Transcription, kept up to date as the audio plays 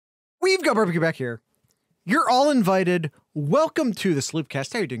We've got barbecue back here. You're all invited. Welcome to the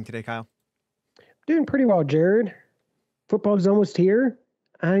Sloopcast. How are you doing today, Kyle? Doing pretty well, Jared. Football's almost here.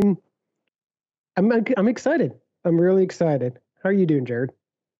 I'm excited. I'm really excited. How are you doing, Jared?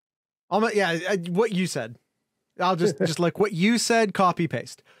 What you said. I'll just like what you said, copy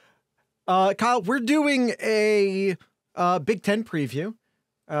paste. Kyle, we're doing a Big Ten preview.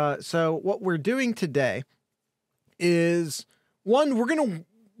 So what we're doing today is we're going to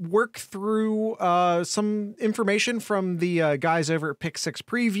work through some information from the guys over at Pick 6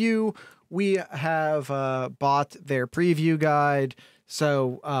 Preview. We have bought their preview guide.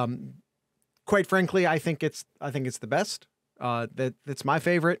 So quite frankly, I think it's the best. That's my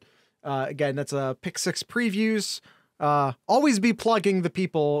favorite. Again, that's a Pick 6 Previews. Always be plugging the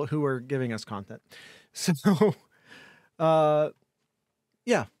people who are giving us content. So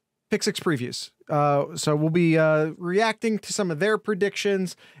yeah, Pick 6 Previews. So we'll be reacting to some of their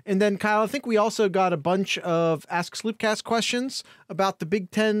predictions. And then, Kyle, I think we also got a bunch of Ask Sloopcast questions about the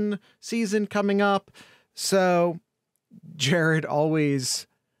Big Ten season coming up. So Jared always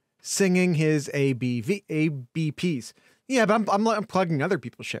singing his ABPs. Yeah, but I'm plugging other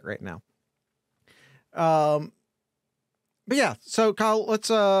people's shit right now. But yeah, so Kyle, let's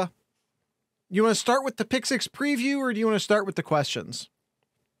you want to start with the Pick 6 preview, or do you want to start with the questions?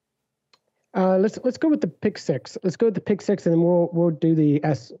 Let's go with the Pick 6. Let's go with the Pick 6, and then we'll do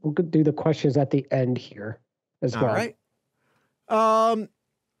the questions at the end here as well. All right.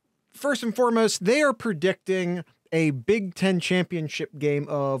 First and foremost, they are predicting a Big Ten championship game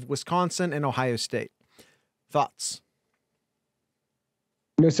of Wisconsin and Ohio State. Thoughts?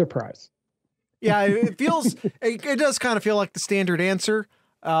 No surprise. Yeah, it does kind of feel like the standard answer.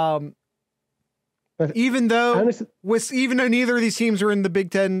 Even though honestly, neither of these teams were in the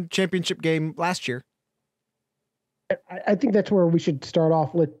Big Ten championship game last year. I think that's where we should start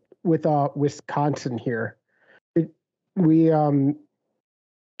off with Wisconsin here. I'm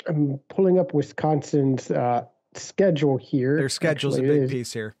pulling up Wisconsin's schedule here. Their schedule's a big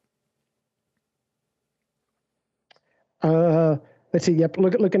piece here. Let's see. Yep.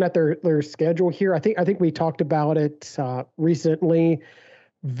 Looking at their schedule here. I think we talked about it recently.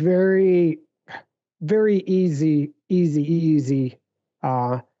 Very, very easy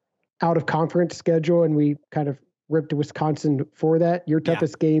out of conference schedule, and we kind of ripped Wisconsin for that. Your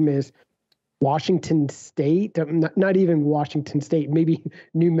toughest game is Washington State. Not even Washington State. Maybe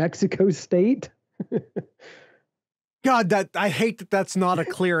New Mexico State. God, I hate that that's not a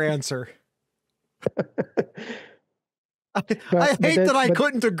clear answer. I hate that I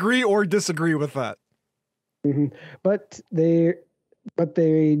couldn't agree or disagree with that. Mm-hmm. But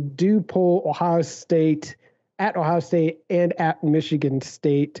they do pull Ohio State and at Michigan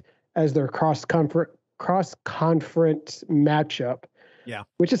State as their cross conference matchup. Yeah,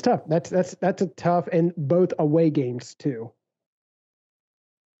 which is tough. That's a tough, and both away games too.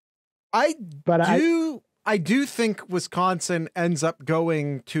 I do think Wisconsin ends up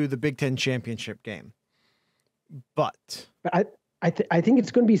going to the Big Ten championship game. But I think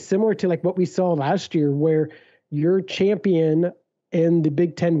it's going to be similar to like what we saw last year, where your champion in the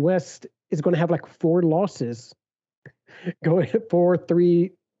Big Ten West is going to have like 4 losses, going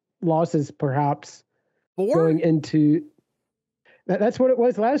 3 losses perhaps. 4 going into that's what it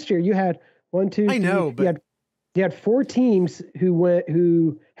was last year. You had 1, 2. I know, but you had 4 teams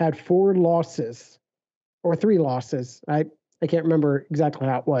who had 4 losses or 3 losses. I can't remember exactly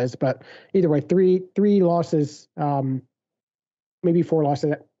how it was, but either way, 3 losses, maybe 4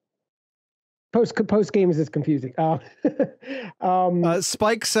 losses. Post games is confusing.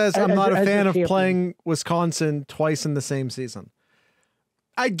 Spike says, I'm not a fan of playing Wisconsin twice in the same season.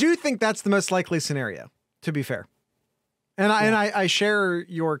 I do think that's the most likely scenario, to be fair. And I share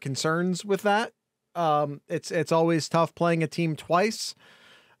your concerns with that. It's always tough playing a team twice.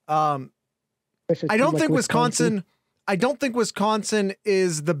 I don't think Wisconsin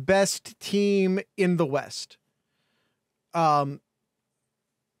is the best team in the West.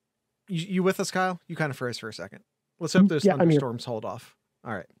 You with us, Kyle? You kind of froze for a second. Let's hope those thunderstorms hold off.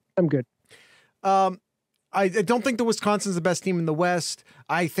 All right. I'm good. I don't think the Wisconsin's the best team in the West.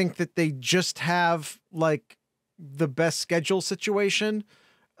 I think that they just have like the best schedule situation.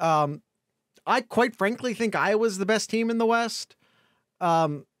 I quite frankly think Iowa's the best team in the West.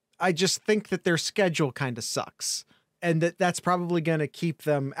 I just think that their schedule kind of sucks, and that's probably going to keep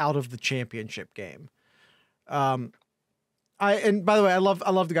them out of the championship game. And by the way, I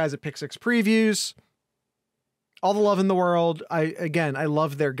love the guys at Pick 6 Previews. All the love in the world. I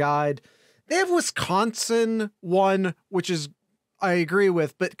love their guide. They have Wisconsin 1, which is I agree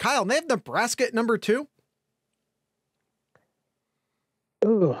with, but Kyle, they have Nebraska at number 2.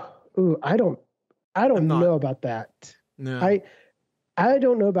 Oh, I don't I'm not. know about that. No. I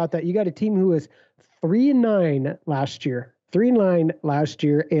don't know about that. You got a team who was 3-9 last year. 3-9 last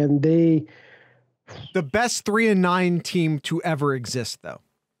year, and they The best 3-9 team to ever exist, though.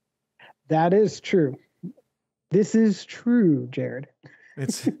 that is true. This is true, Jared.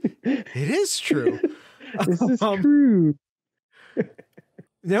 It is true. This is true.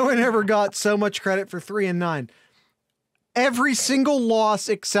 No one ever got so much credit for 3-9. Every single loss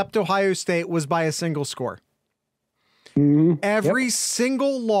except Ohio State was by a single score. Mm-hmm. Every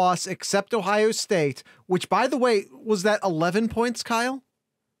single loss except Ohio State, which, by the way, was that 11 points, Kyle?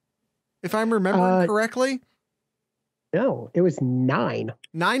 If I'm remembering correctly? No, it was 9.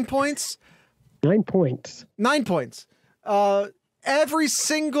 9 points? 9 points. 9 points. Every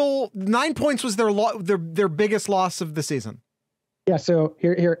single 9 points was their biggest loss of the season. Yeah, so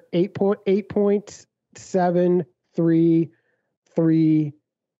here 8 points, 7, 3, 3,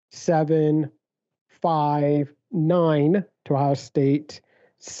 7, 5, 9 to Ohio State,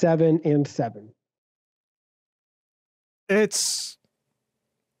 7 and 7. It's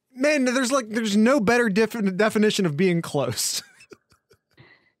man, there's no better definition of being close.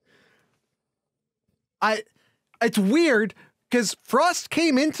 It's weird because Frost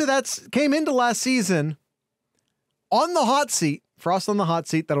came into last season on the hot seat. Frost on the hot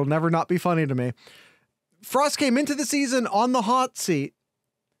seat. That'll never not be funny to me. Frost came into the season on the hot seat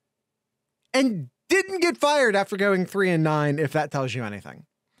and didn't get fired after going 3-9, if that tells you anything.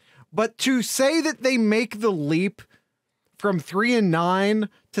 But to say that they make the leap from 3-9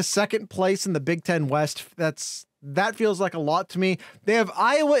 to second place in the Big Ten West, that feels like a lot to me. They have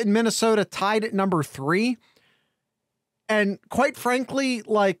Iowa and Minnesota tied at number 3. And quite frankly,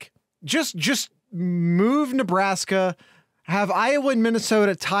 like just move Nebraska, have Iowa and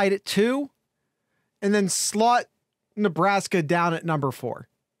Minnesota tied at 2, and then slot Nebraska down at number 4.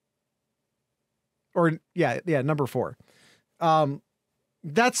 Or number 4. I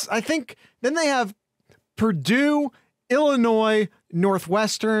think then they have Purdue, Illinois,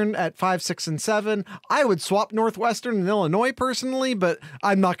 Northwestern at 5, 6, and 7. I would swap Northwestern and Illinois personally, but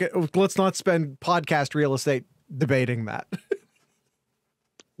I'm not going. Let's not spend podcast real estate debating that.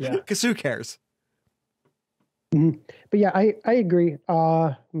 Yeah, because who cares? Mm-hmm. But yeah, I agree.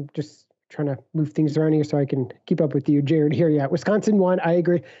 I'm just trying to move things around here so I can keep up with you, Jared. Here, yeah, Wisconsin won. I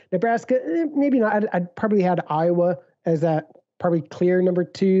agree. Nebraska, maybe not. I'd probably had Iowa as that probably clear number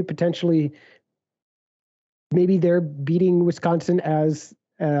 2, potentially. Maybe they're beating Wisconsin as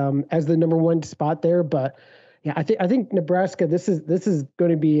the number 1 spot there, but yeah, I think Nebraska. This is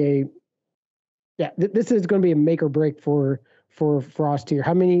going to be this is going to be a make or break for Frost here.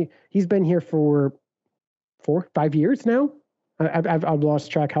 How many? He's been here for 4, 5 years now. I've lost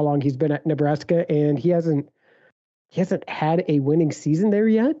track how long he's been at Nebraska, and he hasn't had a winning season there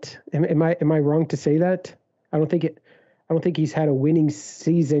yet. Am I wrong to say that? I don't think he's had a winning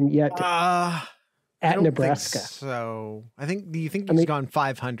season yet. At Nebraska. So I think, do you think he's gone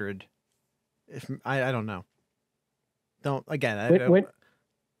 500? If I don't know. Don't spend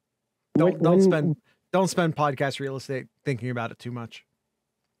podcast real estate thinking about it too much.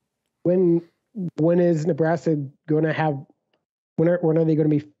 When is Nebraska going to have? When are they going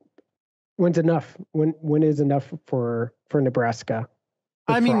to be? When's enough? When is enough for Nebraska?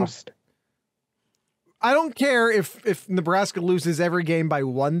 Frost? I don't care if Nebraska loses every game by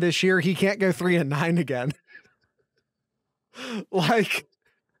 1 this year. He can't go 3-9 again. Like,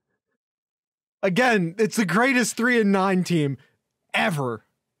 again, it's the greatest 3-9 team ever.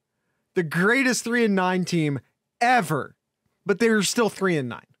 The greatest 3-9 team ever. But they're still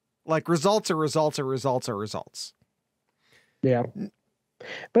 3-9. Like, results are results are results are results. Yeah.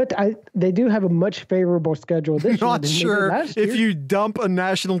 But they do have a much favorable schedule this year. Not sure if you dump a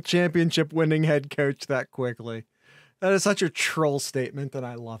national championship winning head coach that quickly. That is such a troll statement, and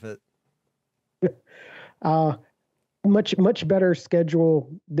I love it. Much better schedule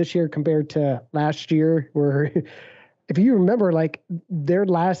this year compared to last year, where if you remember, like their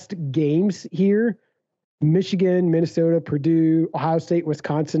last games here, Michigan, Minnesota, Purdue, Ohio State,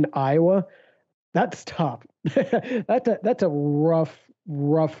 Wisconsin, Iowa, that's tough. That's a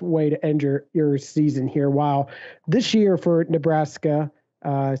rough way to end your season here. While this year for Nebraska,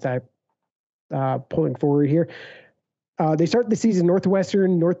 as I pulling forward here, they start the season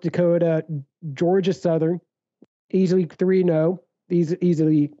Northwestern, North Dakota, Georgia Southern, easily 3-0,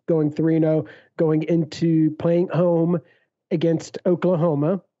 easily going 3-0, going into playing home against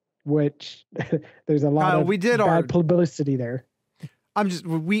Oklahoma, which there's a lot of bad publicity there.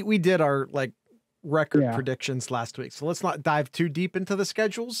 We did our record predictions last week, so let's not dive too deep into the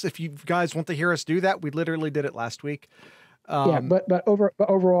schedules. If you guys want to hear us do that, we literally did it last week. but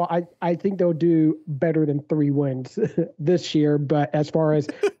overall, I think they'll do better than 3 wins this year. But as far as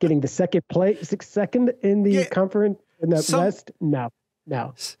getting the second in the conference in the West, no.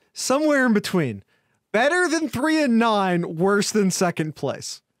 Somewhere in between, better than 3-9, worse than second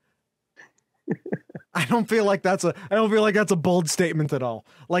place. I don't feel like that's a bold statement at all.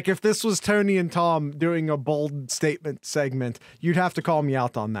 Like if this was Tony and Tom doing a bold statement segment, you'd have to call me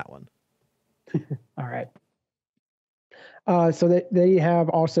out on that one. All right. So they have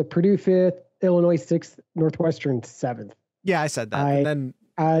also Purdue 5th, Illinois 6th, Northwestern 7th. Yeah, I said that. And then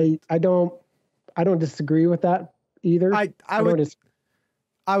I don't disagree with that either.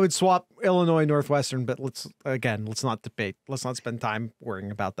 I would swap Illinois Northwestern, but let's not debate. Let's not spend time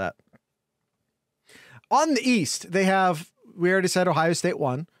worrying about that. On the East, we already said Ohio State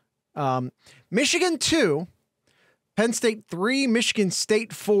 1, Michigan 2, Penn State 3, Michigan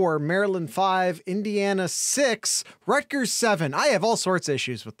State 4, Maryland 5, Indiana 6, Rutgers 7. I have all sorts of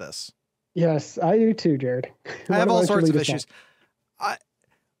issues with this. Yes, I do too, Jared. I have all sorts of issues. I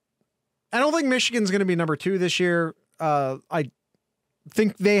don't think Michigan's going to be number 2 this year. I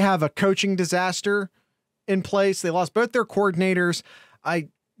think they have a coaching disaster in place. They lost both their coordinators. I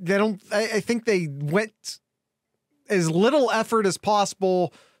think they went as little effort as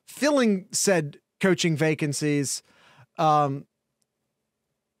possible filling said coaching vacancies. They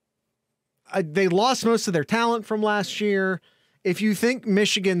lost most of their talent from last year. If you think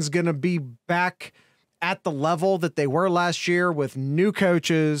Michigan's going to be back at the level that they were last year with new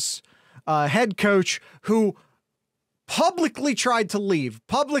coaches, head coach who publicly tried to leave,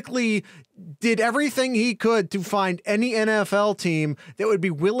 publicly did everything he could to find any NFL team that would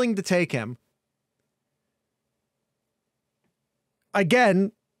be willing to take him.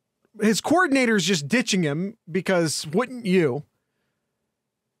 Again, his coordinator's just ditching him because wouldn't you?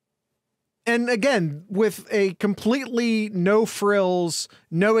 And again, with a completely no frills,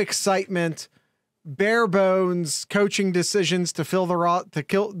 no excitement, bare bones coaching decisions to fill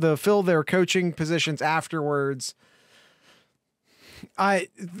their coaching positions afterwards. A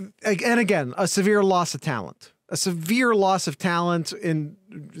severe loss of talent,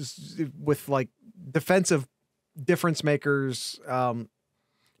 with like defensive difference makers.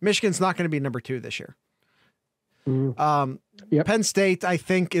 Michigan's not going to be number 2 this year. Yep. Penn State, I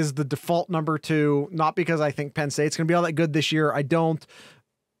think, is the default number 2, not because I think Penn State's going to be all that good this year. I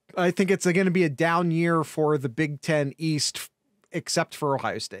think it's going to be a down year for the Big Ten East, except for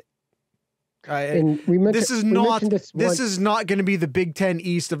Ohio State. This is not going to be the Big Ten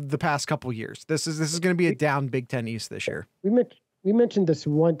East of the past couple years. This is going to be a down Big Ten East this year. We mentioned this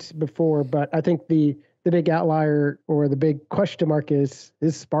once before, but I think the big outlier or the big question mark is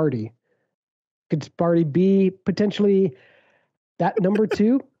Sparty. Could Sparty be potentially that number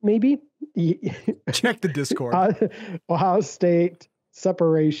 2? Maybe. Check the Discord. Ohio State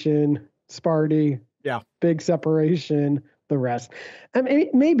separation, Sparty. Yeah, big separation. The rest. I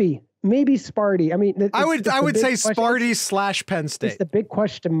mean, maybe Sparty. I mean, I would say Sparty / Penn State. It's the big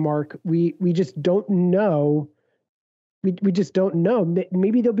question mark. We just don't know. We just don't know.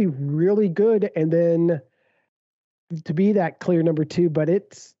 Maybe they'll be really good, and then to be that clear number 2. But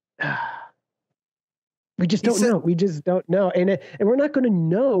it's we just don't know. We just don't know, and we're not going to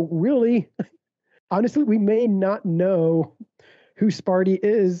know really. Honestly, we may not know who Sparty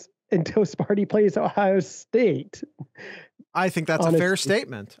is until Sparty plays Ohio State. I think that's a fair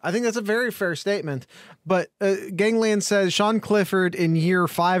statement. I think that's a very fair statement. But Gangland says Sean Clifford in year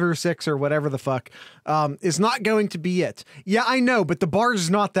 5 or 6 or whatever the fuck is not going to be it. Yeah, I know, but the bar is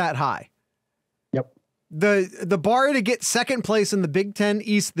not that high. Yep. The bar to get second place in the Big Ten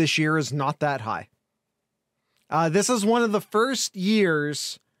East this year is not that high. This is one of the first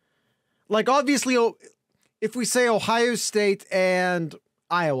years, like obviously, if we say Ohio State and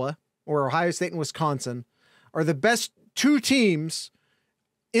Iowa or Ohio State and Wisconsin are the best 2 teams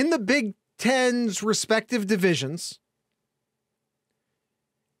in the Big Ten's respective divisions,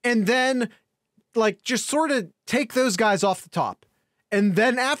 and then like just sort of take those guys off the top. And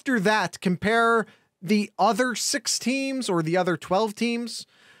then after that, compare the other 6 teams or the other 12 teams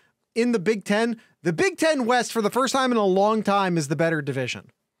in the Big Ten. The Big Ten West, for the first time in a long time, is the better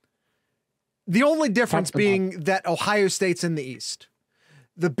division. The only difference being that Ohio State's in the East.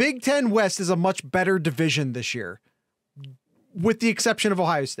 The Big Ten West is a much better division this year, with the exception of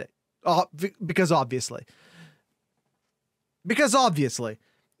Ohio State, because obviously.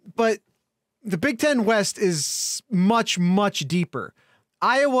 But the Big Ten West is much, much deeper.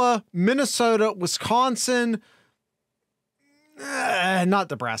 Iowa, Minnesota, Wisconsin, not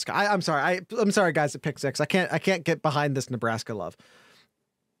Nebraska. I'm sorry. I'm sorry, guys, at Pick 6. I can't get behind this Nebraska love.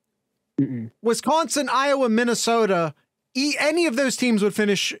 Mm-mm. Wisconsin, Iowa, Minnesota any of those teams would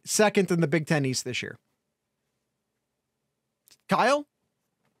finish second in the Big Ten East this year. Kyle?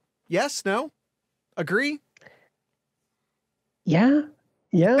 Yes? No? Agree? Yeah.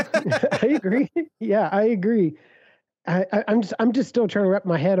 I agree. Yeah, I agree. I'm just still trying to wrap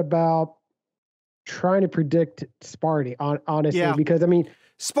my head about trying to predict Sparty, honestly, because I mean,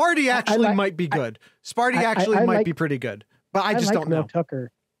 Sparty actually might be good. Sparty actually might be pretty good, but I just don't know.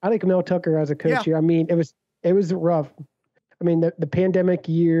 I like Mel Tucker as a coach here. I mean, it was rough. I mean, the pandemic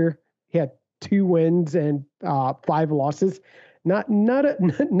year, he had 2 wins and 5 losses. Not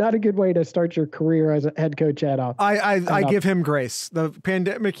a good way to start your career as a head coach at I give him grace. The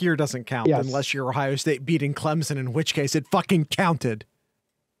pandemic year doesn't count unless you're Ohio State beating Clemson, in which case it fucking counted.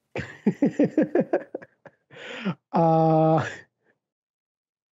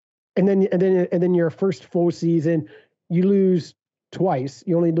 And then your first full season, you lose twice.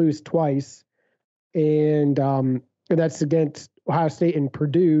 You only lose twice, and that's against Ohio State and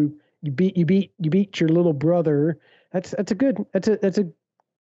Purdue. You beat your little brother. That's a good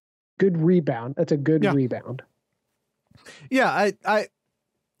rebound. That's a good rebound. Yeah,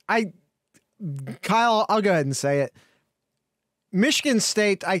 I Kyle, I'll go ahead and say it. Michigan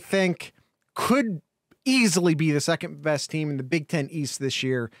State, I think, could easily be the second best team in the Big Ten East this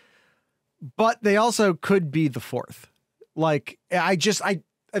year, but they also could be the fourth. Like, I've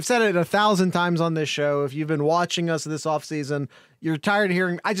said it 1,000 times on this show. If you've been watching us this offseason, you're tired of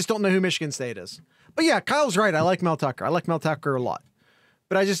hearing, I just don't know who Michigan State is. But yeah, Kyle's right. I like Mel Tucker. I like Mel Tucker a lot,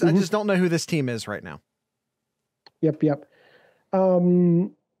 but I just don't know who this team is right now. Yep. All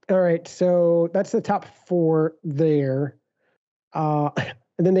right. So that's the top 4 there. And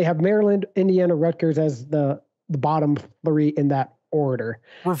then they have Maryland, Indiana, Rutgers as the bottom 3 in that order.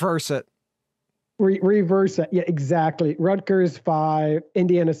 Reverse it. Reverse it. Yeah, exactly. Rutgers 5,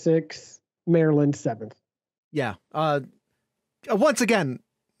 Indiana 6, Maryland 7th. Yeah. Once again,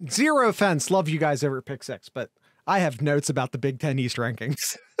 zero offense. Love you guys over at Pick 6, but I have notes about the Big Ten East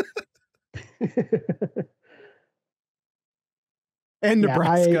rankings. And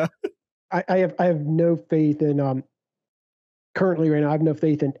Nebraska. I have no faith in currently right now. I have no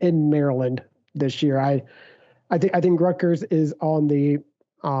faith in Maryland this year. I think Rutgers is on the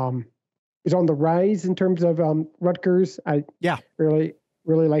rise in terms of Rutgers. I really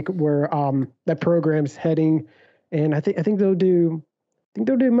like where that program's heading, and I think they'll do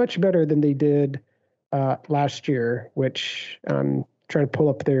much better than they did last year. Which I'm trying to pull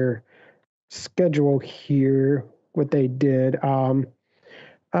up their schedule here. What they did.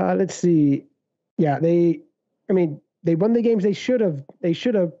 Let's see. Yeah, they won the games they should have.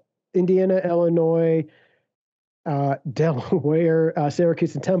 Indiana, Illinois, Delaware,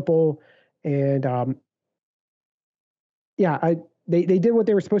 Syracuse, and Temple, and they did what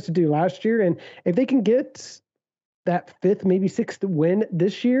they were supposed to do last year. And if they can get that 5th, maybe 6th win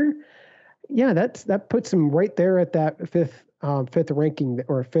this year, that puts them right there at that 5th ranking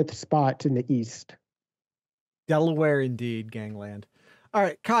or 5th spot in the East. Delaware, indeed, gangland. All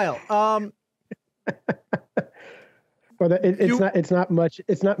right, Kyle. Well, it's not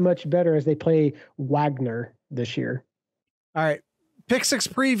much better as they play Wagner this year. All right, Pick 6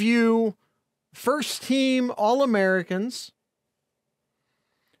 preview. First team All-Americans.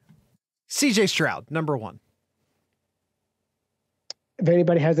 CJ Stroud, number 1. If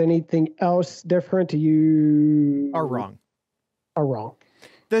anybody has anything else different, you are wrong.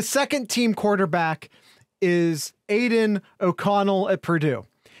 The second team quarterback is Aiden O'Connell at Purdue.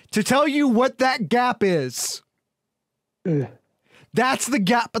 To tell you what that gap is, that's the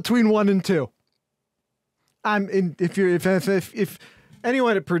gap between 1 and 2. If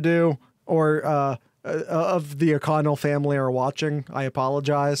anyone at Purdue or of the O'Connell family are watching, I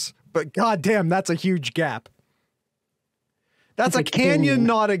apologize, but goddamn, that's a huge gap. That's a canyon,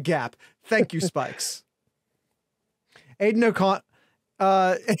 not a gap. Thank you, Spikes. Aiden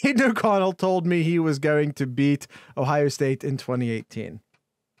O'Connell told me he was going to beat Ohio State in 2018.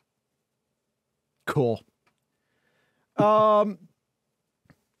 Cool.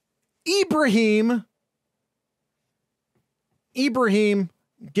 Ibrahim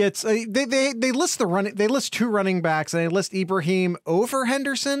gets they list they list 2 running backs and they list Ibrahim over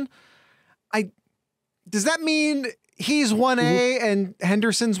Henderson. Does that mean he's 1A and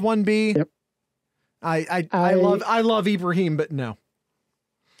Henderson's 1B? Yep. I love Ibrahim, but no.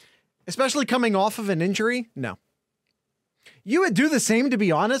 Especially coming off of an injury? No. You would do the same, to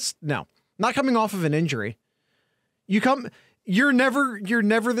be honest? No. Not coming off of an injury. You're never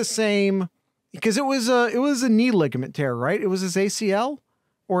the same, because it was a knee ligament tear, right? It was his ACL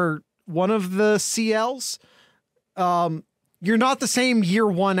or one of the CLs. You're not the same year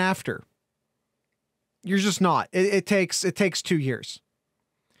 1 after. You're just not. It takes 2 years.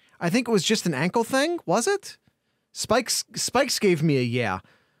 I think it was just an ankle thing. Was it? Spikes gave me a yeah.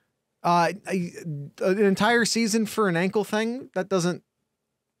 An entire season for an ankle thing? That doesn't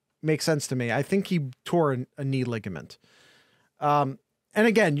make sense to me. I think he tore a knee ligament. And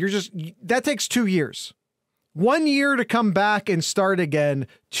again, that takes 2 years. 1 year to come back and start again,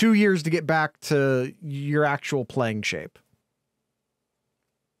 2 years to get back to your actual playing shape.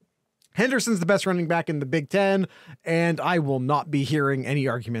 Henderson's the best running back in the Big Ten, and I will not be hearing any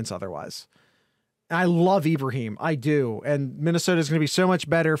arguments otherwise. I love Ibrahim. I do. And Minnesota is going to be so much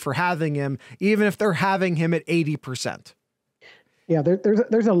better for having him, even if they're having him at 80%. Yeah,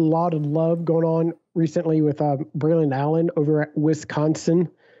 there's a lot of love going on recently with Braylon Allen over at Wisconsin.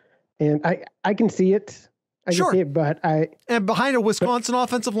 And I can see it. I can see it, but and behind a Wisconsin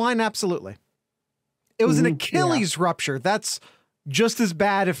offensive line, absolutely. It was an Achilles rupture. That's just as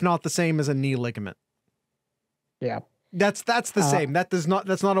bad, if not the same, as a knee ligament. Yeah. That's the same. That's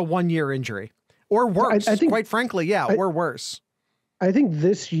not a 1 year injury. Or worse, I think, quite frankly, or worse. I think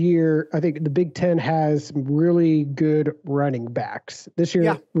this year, the Big Ten has some really good running backs. This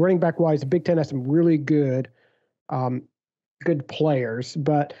year, running back wise, the Big Ten has some really good players.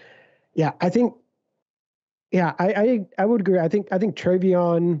 But I would agree. I think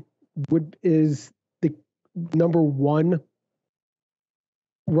Travion is the number one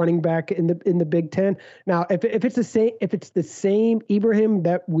running back in the Big Ten. Now, if it's the same Ibrahim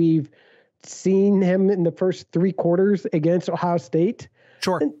that we've seen him in the first 3 quarters against Ohio State.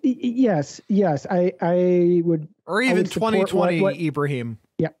 Sure. Yes. I would. Or even 2020 Ibrahim.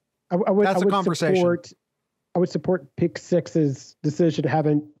 Yeah. That's a conversation. I would support Pick Six's decision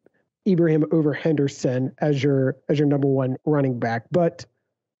having Ibrahim over Henderson as your number one running back. But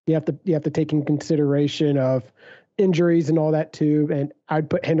you have to take in consideration of injuries and all that too. And I'd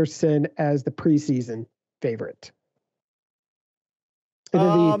put Henderson as the preseason favorite.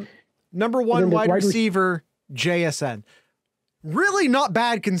 And number one wide receiver, JSN. Really not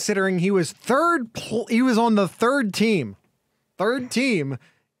bad considering he was he was on the third team in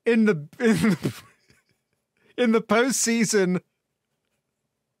the postseason.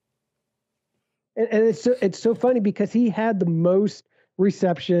 And it's so funny because he had the most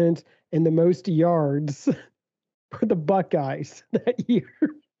receptions and the most yards for the Buckeyes that year.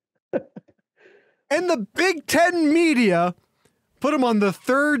 And the Big Ten media put him on the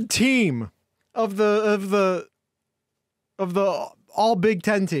third team of the all Big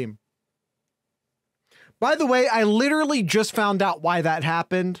Ten team. By the way, I literally just found out why that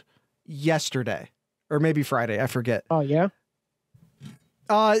happened yesterday, or maybe Friday. I forget. Oh yeah.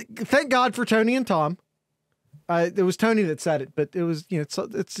 Thank God for Tony and Tom. It was Tony that said it, but it was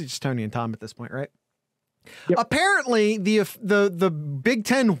it's just Tony and Tom at this point, right? Yep. Apparently, the Big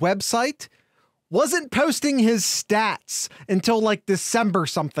Ten website wasn't posting his stats until like December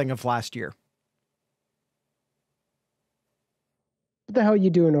something of last year. What the hell are you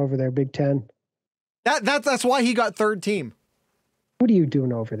doing over there, Big Ten? That's why he got third team. What are you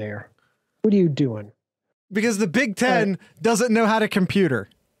doing over there? What are you doing? Because the Big Ten doesn't know how to computer.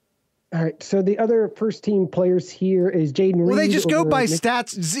 All right. So the other first team players here is Jaden Reed. Well, they just go by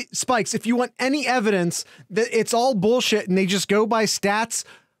stats. Spikes, if you want any evidence that it's all bullshit and they just go by stats,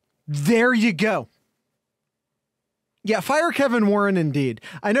 there you go. Yeah, fire Kevin Warren indeed.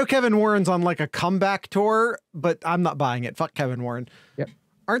 I know Kevin Warren's on like a comeback tour, but I'm not buying it. Fuck Kevin Warren. Yep.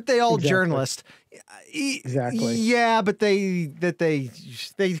 Aren't they all journalists? Exactly. Yeah, but they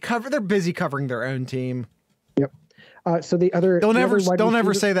cover. They're busy covering their own team. Yep. So the other don't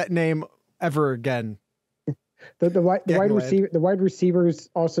ever say that name ever again. The wide receivers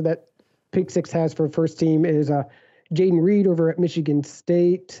also that Pick Six has for first team is Jaden Reed over at Michigan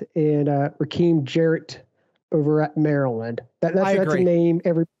State and Rakeem Jarrett over at Maryland. That's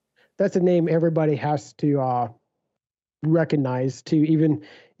a name everybody has to recognize too,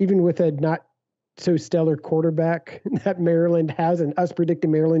 even with a not so stellar quarterback that Maryland has, and us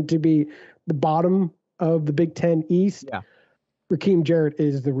predicting Maryland to be the bottom of the Big Ten East. Yeah. Rakeem Jarrett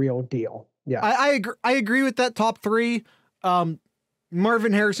is the real deal. Yeah. I agree with that top three.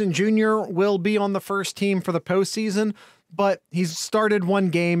 Marvin Harrison Jr. will be on the first team for the postseason, but he's started one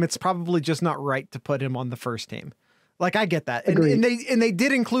game. It's probably just not right to put him on the first team. Like, I get that. And they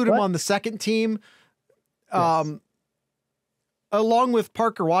did include him on the second team. Yes. Along with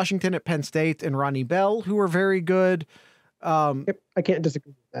Parker Washington at Penn State and Ronnie Bell, who are very good. Yep, I can't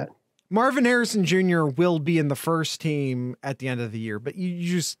disagree with that. Marvin Harrison Jr. will be in the first team at the end of the year, but you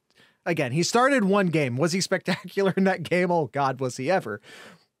just, again, he started one game. Was he spectacular in that game? Oh God, was he ever.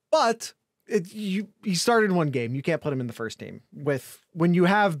 But he started one game. You can't put him in the first team. When you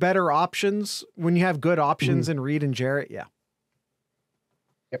have better options, when you have good options in Reed and Jarrett, yeah.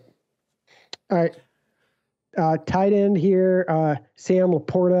 Yep. All right. Tight end here, Sam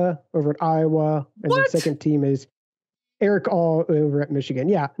Laporta over at Iowa, and the second team is Eric All over at Michigan.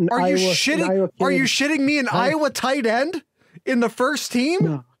 Yeah. Are you shitting me? An Iowa tight end in the first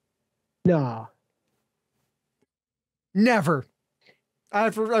team? No. Never. I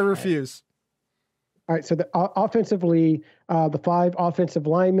refuse. All right. So offensively, the 5 offensive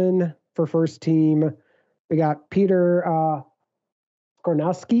linemen for first team, we got Peter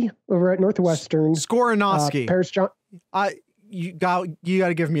Skoronowski over at Northwestern. Skoronowski. Paris John. You got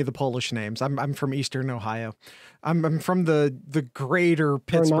to give me the Polish names. I'm from Eastern Ohio. I'm from the greater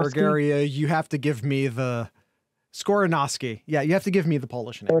Pittsburgh area. You have to give me the Skoronowski. Yeah, you have to give me the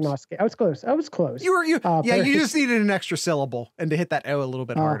Polish names. Skoronowski. I was close. You just needed an extra syllable and to hit that O a little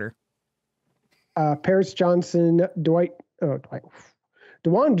bit harder. Paris Johnson, DeJuan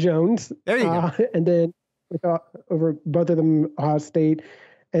Jones. There you go. And then over both of them, Ohio State.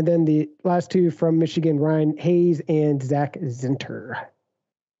 And then the last 2 from Michigan, Ryan Hayes and Zach Zinter.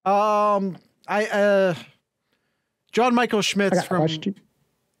 John Michael Schmitz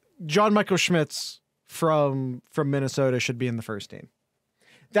from Minnesota should be in the first team.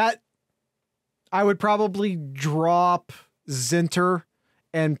 That I would probably drop Zinter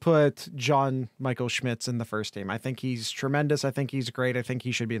and put John Michael Schmitz in the first team. I think he's tremendous. I think he's great. I think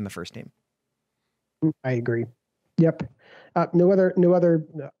he should be in the first team. I agree. Yep. No other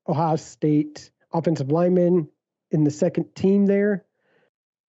Ohio State offensive linemen in the second team there.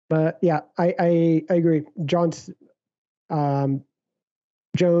 But yeah, I agree. Jones and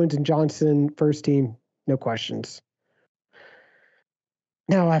Johnson, first team, no questions.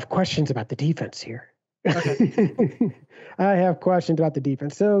 Now I have questions about the defense here. Okay. I have questions about the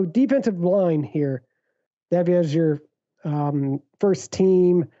defense. So defensive line here, that is your first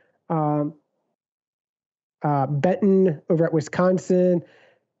team. Benton over at Wisconsin,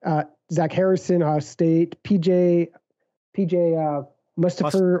 Zach Harrison, Ohio State, PJ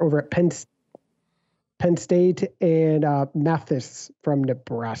Mustipher over at Penn State, and Mathis from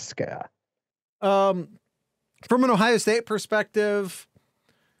Nebraska. From an Ohio State perspective,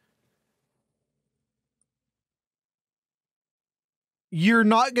 you're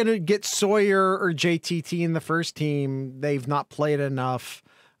not going to get Sawyer or JTT in the first team. They've not played enough.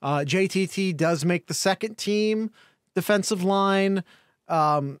 JTT does make the second team defensive line.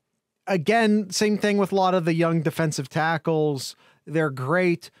 Again, same thing with a lot of the young defensive tackles. They're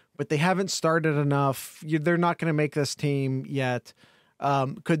great, but they haven't started enough. They're not going to make this team yet.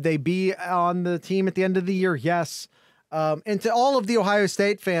 Could they be on the team at the end of the year? Yes. And to all of the Ohio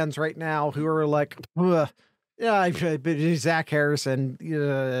State fans right now who are like, yeah, but Zach Harrison,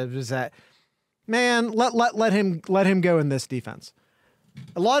 man, let him go in this defense.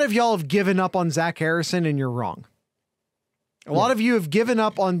 A lot of y'all have given up on Zach Harrison, and you're wrong. A lot of you have given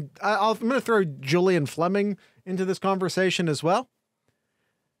up on. I'm going to throw Julian Fleming into this conversation as well.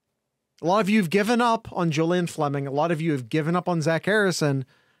 A lot of you have given up on Julian Fleming. A lot of you have given up on Zach Harrison,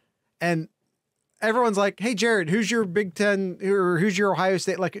 and everyone's like, "Hey, Jared, who's your Big Ten or who's your Ohio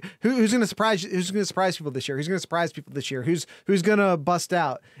State? Like, who's going to surprise? Who's going to surprise people this year? Who's going to surprise people this year? Who's going to bust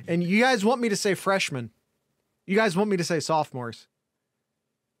out?" And you guys want me to say freshmen. You guys want me to say sophomores.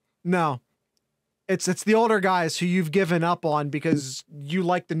 No, it's the older guys who you've given up on because you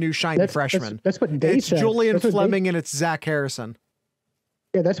like the new shiny freshmen. That's what Day said. It's Julian Fleming and it's Zach Harrison.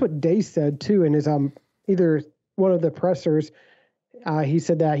 Yeah, that's what Day said too. In his either one of the pressers, he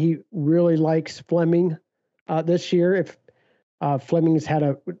said that he really likes Fleming this year. If Fleming's had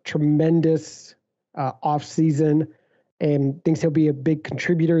a tremendous off season and thinks he'll be a big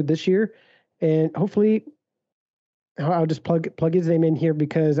contributor this year, and hopefully. I'll just plug his name in here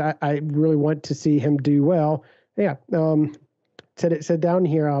because I really want to see him do well. Yeah. Said down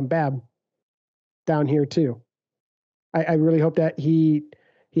here, Bab down here too. I really hope that he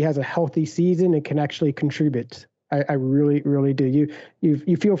has a healthy season and can actually contribute. I really, really do.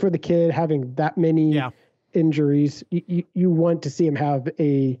 You feel for the kid having that many injuries. You want to see him have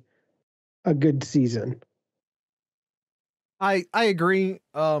a good season. I agree.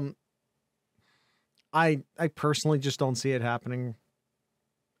 I personally just don't see it happening.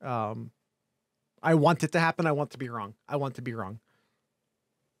 I want it to happen. I want to be wrong.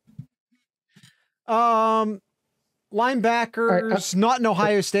 Linebackers, not an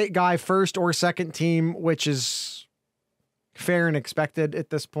Ohio State guy, first or second team, which is fair and expected at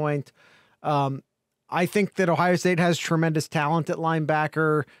this point. I think that Ohio State has tremendous talent at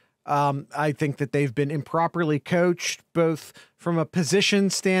linebacker. I think that they've been improperly coached, both from a position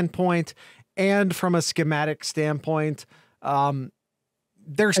standpoint and from a schematic standpoint.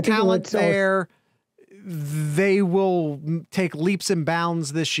 There's talent there. They will take leaps and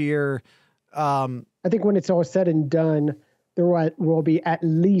bounds this year. I think when it's all said and done, there will be at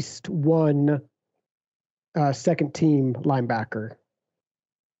least one second team linebacker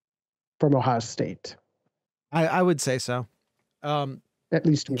from Ohio State. I would say so. At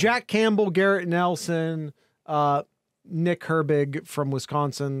least one. Jack Campbell, Garrett Nelson, Nick Herbig from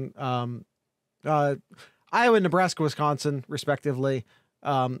Wisconsin, Iowa, Nebraska, Wisconsin, respectively.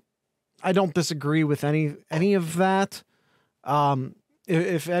 I don't disagree with any of that.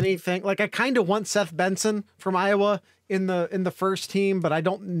 If anything, like I kind of want Seth Benson from Iowa in the first team, but I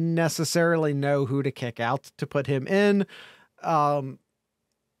don't necessarily know who to kick out to put him in.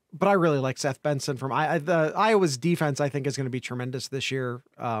 But I really like Seth Benson from Iowa's defense. I think is going to be tremendous this year.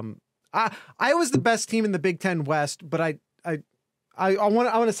 Iowa's the best team in the Big Ten West, but I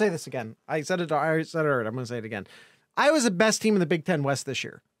want to say this again. I said it earlier. I'm going to say it again. Iowa's the best team in the Big Ten West this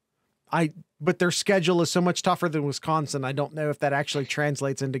year. But their schedule is so much tougher than Wisconsin. I don't know if that actually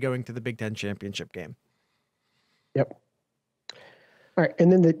translates into going to the Big Ten championship game. Yep. All right.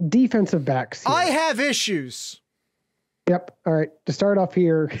 And then the defensive backs here. I have issues. Yep. All right. To start off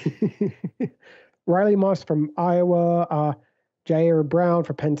here, Riley Moss from Iowa, Jair Brown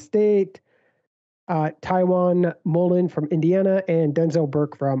from Penn State, Tywan Mullen from Indiana, and Denzel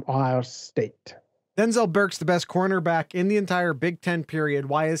Burke from Ohio State. Denzel Burke's the best cornerback in the entire Big Ten period.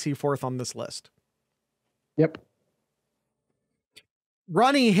 Why is he fourth on this list? Yep.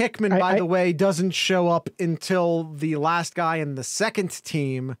 Ronnie Hickman, by the way, doesn't show up until the last guy in the second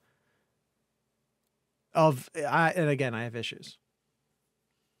team and again, I have issues.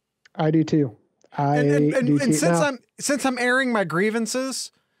 I do too. Since I'm airing my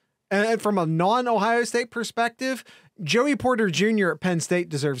grievances, and from a non-Ohio State perspective, Joey Porter Jr. at Penn State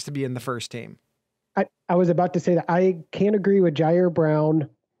deserves to be in the first team. I was about to say that I can't agree with Jair Brown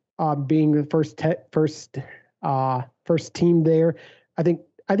being the first team there. I think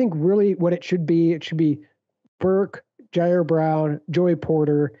really what it should be Burke, Jair Brown, Joey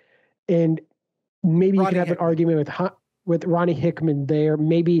Porter, and maybe you can have an argument with Ronnie Hickman there.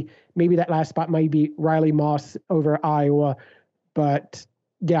 Maybe that last spot might be Riley Moss over Iowa, but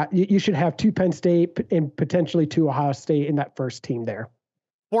yeah, you should have 2 Penn State and potentially 2 Ohio State in that first team there.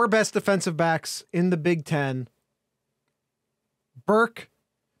 4 best defensive backs in the Big Ten. Burke,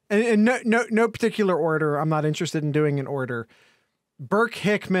 and no particular order. I'm not interested in doing an order. Burke,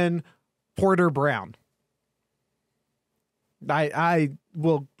 Hickman, Porter, Brown. I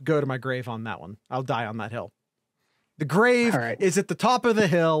will go to my grave on that one. I'll die on that hill. The grave is at the top of the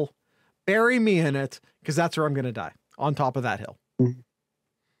hill. Bury me in it, because that's where I'm going to die, on top of that hill.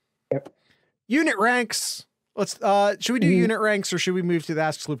 Yep. Unit ranks. Let's should we do unit ranks, or should we move to the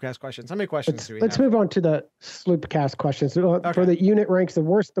Ask Sloopcast questions? How many questions do we have? Let's move on to the Sloopcast questions. Okay. For the unit ranks, the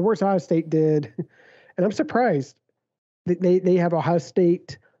worst Ohio State did, and I'm surprised that they have Ohio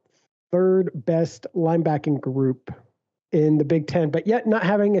State 3rd best linebacking group in the Big Ten, but yet not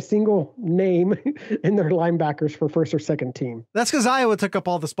having a single name in their linebackers for first or second team. That's because Iowa took up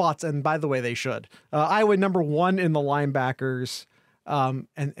all the spots, and by the way, they should. Iowa number 1 in the linebackers, and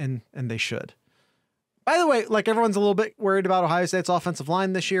they should. By the way, like everyone's a little bit worried about Ohio State's offensive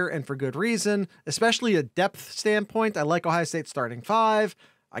line this year, and for good reason, especially a depth standpoint. I like Ohio State starting 5.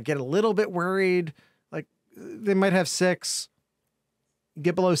 I get a little bit worried. Like they might have 6.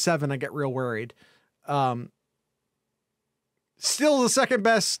 Get below 7, I get real worried. Still the second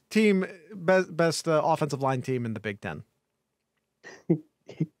best team, best offensive line team in the Big Ten.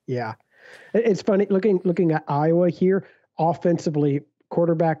 Yeah. It's funny looking at Iowa here. Offensively,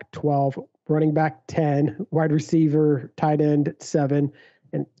 quarterback 12, running back 10, wide receiver, tight end 7,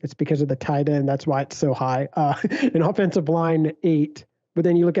 and it's because of the tight end. That's why it's so high. An offensive line 8, but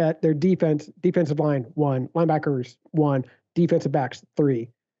then you look at their defensive line 1, linebackers 1, defensive backs 3.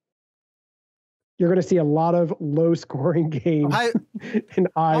 You're going to see a lot of low-scoring games in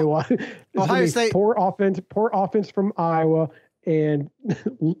Iowa. Ohio State poor offense from Iowa, and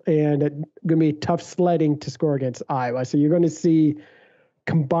going to be tough sledding to score against Iowa. So you're going to see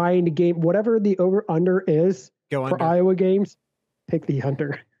combined game, whatever the over/under is for Iowa games, take the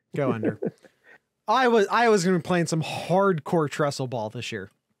under. Go under. Iowa's going to be playing some hardcore trestle ball this year.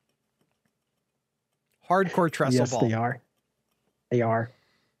 Hardcore trestle ball. Yes, they are.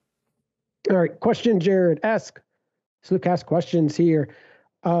 All right, question, Jared. Ask questions here.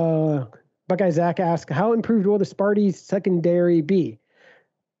 Buckeye Zach asks, how improved will the Sparty's secondary be?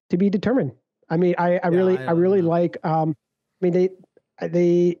 To be determined. I mean, I really like. I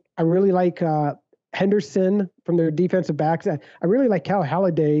I really like Henderson from their defensive backs. I really like Cal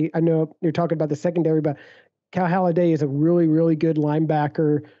Halliday. I know you're talking about the secondary, but Cal Halliday is a really, really good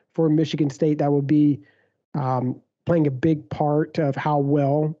linebacker for Michigan State that will be playing a big part of how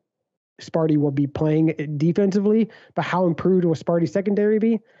well Sparty will be playing defensively. But how improved will Sparty's secondary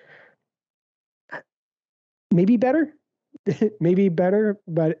be? Maybe better. Maybe better,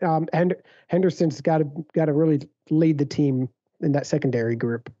 but Henderson's got to really lead the team in that secondary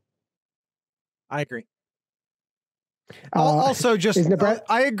group. I agree. Also, just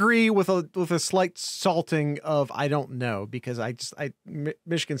I agree with a slight salting of I don't know, because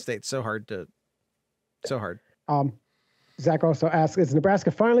Michigan State's so hard. Zach also asks, is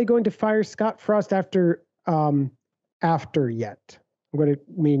Nebraska finally going to fire Scott Frost after yet? I'm going to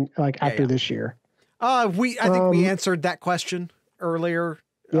mean like after this year. I think we answered that question earlier.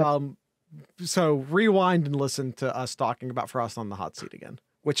 Yep. So rewind and listen to us talking about Frost on the hot seat again,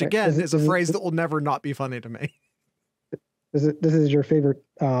 which again is a phrase that will never not be funny to me. This is your favorite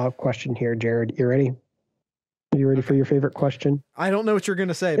question here, Jared. You ready? Are you ready for your favorite question? I don't know what you're going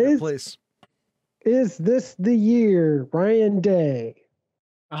to say, but please. Is this the year Ryan Day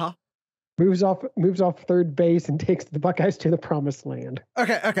moves off third base and takes the Buckeyes to the promised land?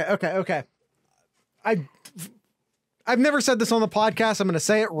 Okay. I've never said this on the podcast. I'm going to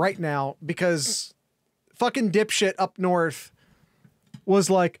say it right now because fucking dipshit up north was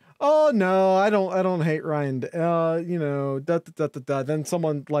like, oh no, I don't hate Ryan. Then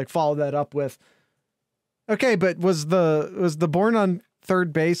someone like followed that up with, okay, but was the born on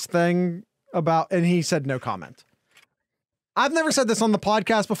third base thing about, and he said no comment. I've never said this on the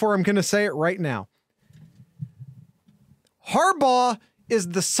podcast before. I'm going to say it right now. Harbaugh is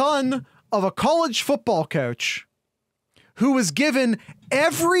the son of a college football coach who was given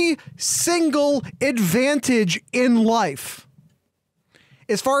every single advantage in life.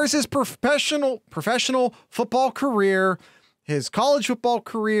 As far as his professional football career, his college football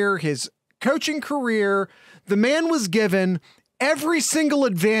career, his coaching career, the man was given every single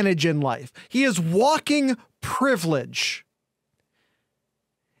advantage in life. He is walking privilege.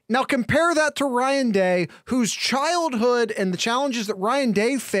 Now compare that to Ryan Day, whose childhood and the challenges that Ryan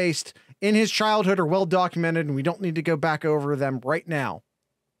Day faced in his childhood are well documented, and we don't need to go back over them right now.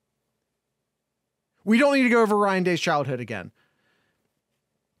 We don't need to go over Ryan Day's childhood again.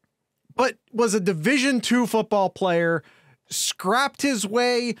 But was a Division II football player, scrapped his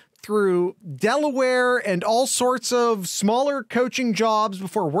way through Delaware and all sorts of smaller coaching jobs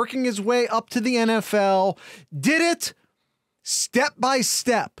before working his way up to the NFL, did it step by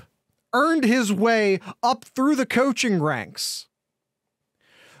step, earned his way up through the coaching ranks.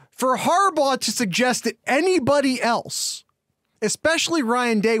 For Harbaugh to suggest that anybody else, especially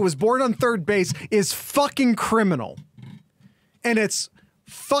Ryan Day, was born on third base is fucking criminal. And it's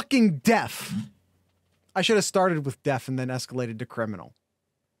fucking deaf. I should have started with deaf and then escalated to criminal.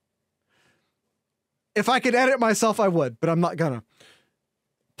 If I could edit myself, I would, but I'm not gonna.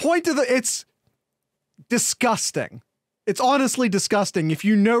 It's disgusting. It's honestly disgusting. If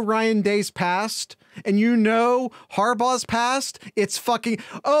you know Ryan Day's past and you know Harbaugh's past, it's fucking,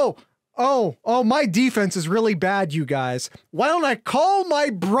 oh, my defense is really bad, you guys. Why don't I call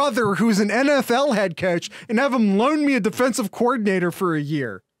my brother, who's an NFL head coach, and have him loan me a defensive coordinator for a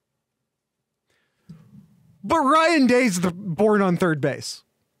year? But Ryan Day's born on third base.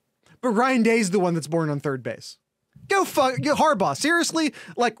 But Ryan Day's the one that's born on third base. Go Harbaugh. Seriously,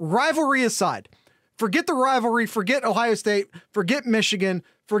 like, rivalry aside. Forget the rivalry, forget Ohio State, forget Michigan,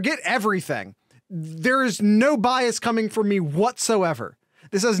 forget everything. There is no bias coming from me whatsoever.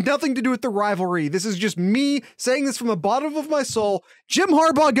 This has nothing to do with the rivalry. This is just me saying this from the bottom of my soul. Jim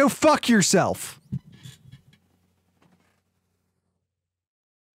Harbaugh, go fuck yourself.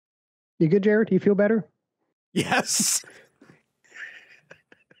 You good, Jared? Do you feel better? Yes.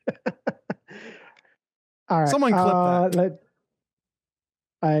 All right. Someone clip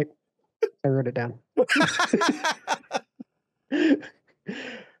that. I wrote it down.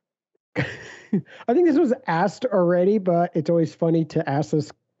 I think this was asked already, but it's always funny to ask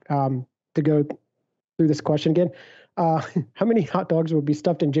this, to go through this question again. How many hot dogs will be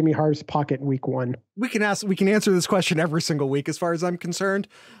stuffed in Jimmy Hart's pocket in week 1? We can answer this question every single week as far as I'm concerned.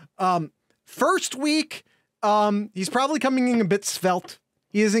 First week, he's probably coming in a bit svelte.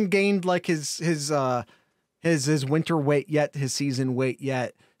 He hasn't gained like his winter weight yet, his season weight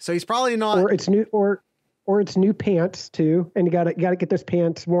yet. So he's probably not. Or it's new pants too, and you gotta get those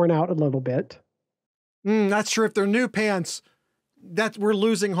pants worn out a little bit. That's true. If they're new pants, we're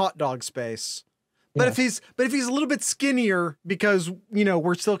losing hot dog space. But if he's a little bit skinnier because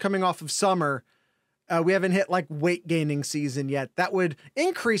we're still coming off of summer, We haven't hit like weight gaining season yet. That would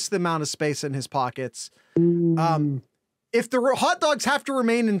increase the amount of space in his pockets. If the hot dogs have to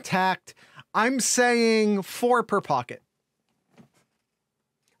remain intact, I'm saying 4 per pocket.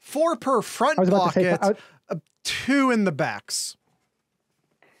 4 per front pocket, 2 in the backs.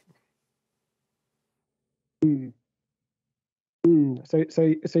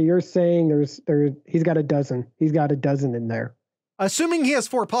 So you're saying he's got a dozen. He's got a dozen in there. Assuming he has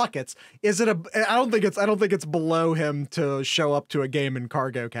 4 pockets, I don't think it's below him to show up to a game in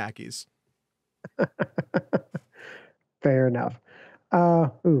cargo khakis. Fair enough.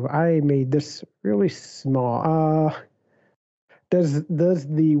 I made this really small. Does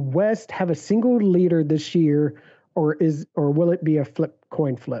the West have a single leader this year, or will it be a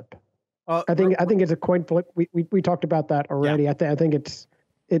coin flip? I think it's a coin flip. We talked about that already. Yeah. I think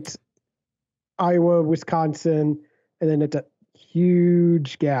it's Iowa, Wisconsin, and then it's a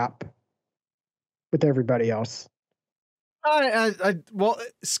huge gap with everybody else. Well,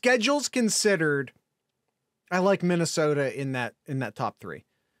 schedules considered, I like Minnesota in that top 3.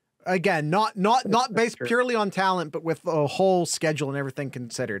 Again, not based purely on talent, but with a whole schedule and everything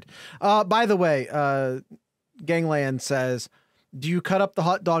considered. By the way, Gangland says, do you cut up the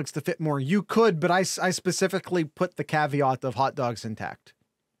hot dogs to fit more? You could, but I specifically put the caveat of hot dogs intact.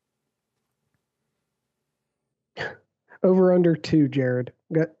 Over under 2, Jared.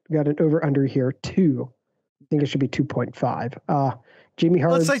 Got an over under here, 2. I think it should be 2.5. Jimmy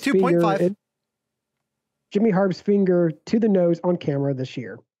Harb's Let's say 2.5. Jimmy Harb's finger to the nose on camera this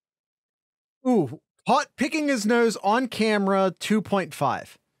year. Ooh, hot picking his nose on camera,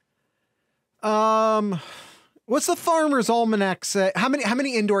 2.5. What's the Farmer's Almanac say? How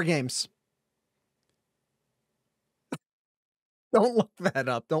many indoor games? Don't look that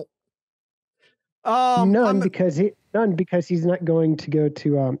up. Don't. None because he's not going to go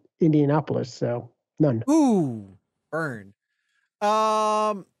to Indianapolis, so none. Ooh, burn.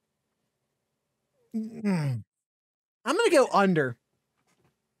 I'm gonna go under.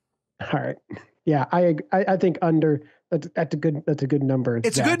 All right. Yeah, I think under. That's a good number.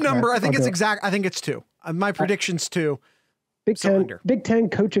 It's a good number. I think it's exact. I think it's 2. My prediction's 2. Big Ten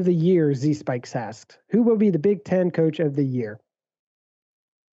Coach of the Year. Z Spikes asked, who will be the Big Ten Coach of the Year?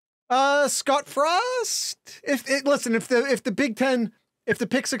 Scott Frost. If the Big Ten, if the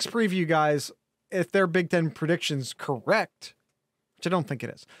Pick 6 preview guys, if their Big Ten prediction's correct, which I don't think it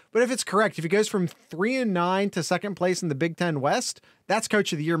is, but if it's correct, if he goes from 3-9 to second place in the Big Ten West, that's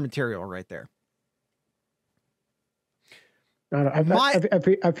Coach of the Year material right there. I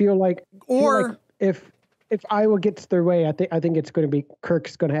feel like if Iowa gets their way, I think it's going to be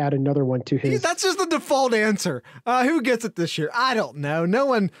Kirk's going to add another one to his. That's just the default answer. Who gets it this year? I don't know. No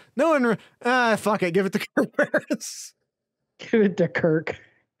one. Fuck it. Give it to Kirk Ferentz. Give it to Kirk.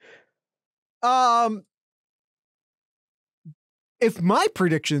 If my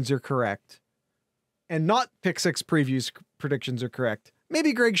predictions are correct, and not Pick 6 previews predictions are correct,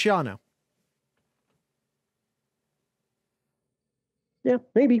 maybe Greg Schiano. Yeah,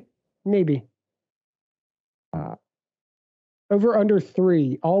 maybe. Over under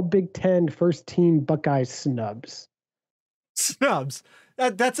 3, all Big Ten first team Buckeye snubs. Snubs.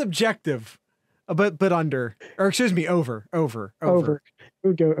 That's objective. But under, or excuse me, over. We'll go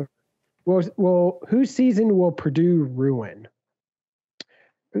over. Well, whose season will Purdue ruin?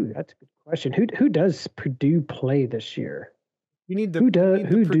 Ooh, that's a good question. Who does Purdue play this year? You need the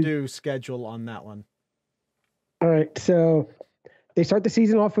Purdue schedule on that one. All right, so they start the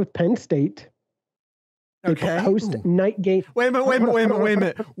season off with Penn State. They host night game. Wait a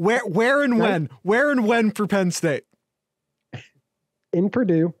minute. Where and when? Where and when for Penn State? In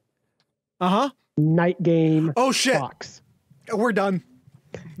Purdue. Uh-huh. Night game. Oh shit. Fox. We're done.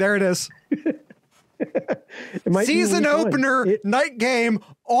 There it is. Season opener, night game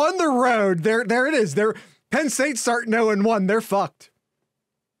on the road. There it is. Penn State starting 0-1. They're fucked.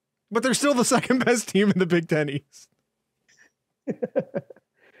 But they're still the second best team in the Big Ten East.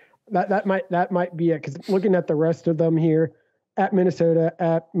 That might be it, because looking at the rest of them here, at Minnesota,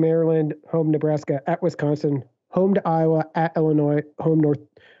 at Maryland, home Nebraska, at Wisconsin, home to Iowa, at Illinois, home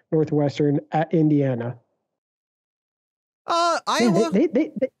Northwestern, at Indiana. Iowa.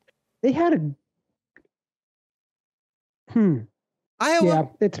 They had a Iowa. Yeah,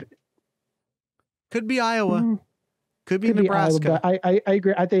 it could be Iowa. Could be Nebraska. Iowa, but I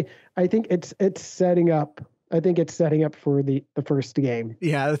agree. I think it's setting up. I think it's setting up for the first game.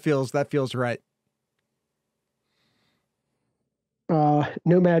 Yeah, that feels right.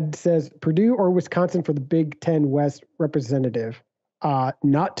 Nomad says Purdue or Wisconsin for the Big Ten West representative.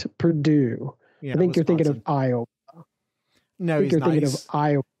 Not Purdue. Yeah, I think Wisconsin. You're thinking of Iowa. No, you're thinking of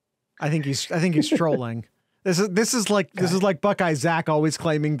Iowa. I think he's trolling. This is like Buckeye Zach always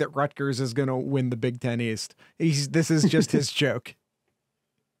claiming that Rutgers is going to win the Big Ten East. This is just his joke.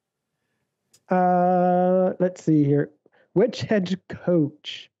 Let's see here. Which head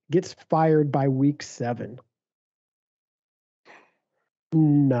coach gets fired by week 7?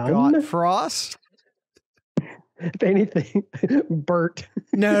 None. Scott Frost? If anything, Bert.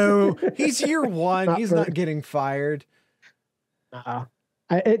 No, he's year 1. He's Bert. not getting fired. I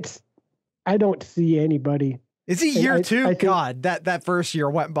don't see anybody. Is he year 2? I think, God, that first year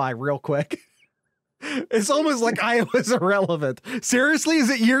went by real quick. It's almost like Iowa's irrelevant. Seriously, is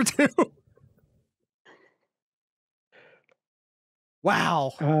it year 2?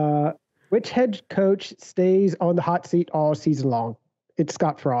 Wow. Which head coach stays on the hot seat all season long? It's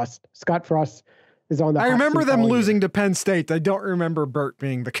Scott Frost. Scott Frost is on the hot seat. I remember them all losing year. to Penn State. I don't remember Bert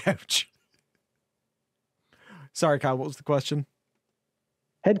being the coach. Sorry, Kyle, what was the question?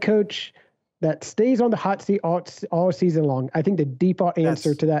 Head coach that stays on the hot seat all season long. I think the default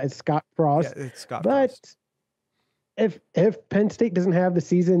answer to that is Scott Frost. Yeah, it's Scott Frost. But if Penn State doesn't have the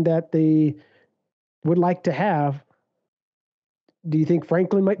season that they would like to have, do you think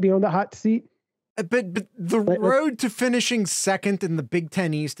Franklin might be on the hot seat? But the road to finishing second in the Big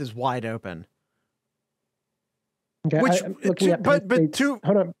Ten East is wide open. Okay,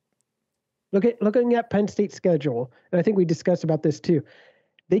 hold on. Looking at Penn State's schedule, and I think we discussed about this too.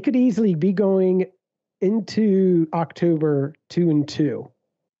 They could easily be going into October 2-2.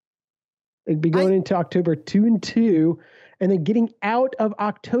 They'd be going into October 2-2, and then getting out of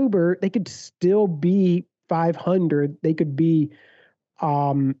October, they could still be 500. They could be,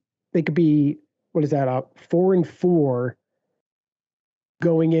 what is that? 4-4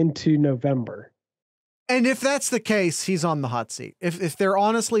 going into November. And if that's the case, he's on the hot seat. If they're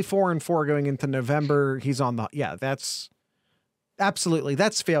honestly 4-4 going into November, he's on that's absolutely,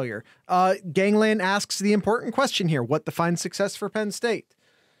 that's failure. Gangland asks the important question here: what defines success for Penn State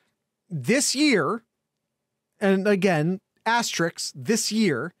this year? And again, asterisks, this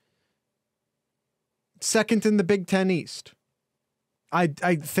year, second in the Big Ten East. I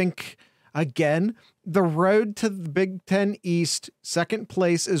think, again, the road to the Big Ten East, second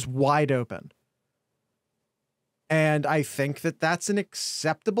place, is wide open. And I think that that's an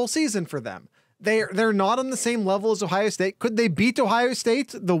acceptable season for them. They're not on the same level as Ohio State. Could they beat Ohio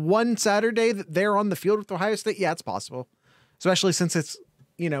State the one Saturday that they're on the field with Ohio State? Yeah, it's possible. Especially since it's,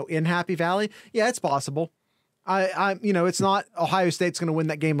 in Happy Valley. Yeah, it's possible. It's not Ohio State's going to win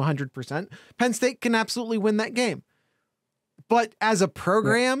that game 100%. Penn State can absolutely win that game. But as a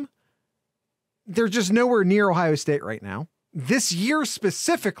program, they're just nowhere near Ohio State right now. This year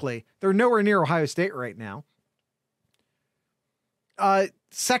specifically, they're nowhere near Ohio State right now.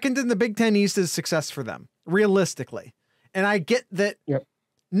 Second in the Big Ten East is success for them, realistically. And I get that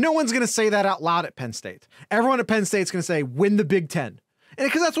no one's going to say that out loud at Penn State. Everyone at Penn State's going to say, win the Big Ten. And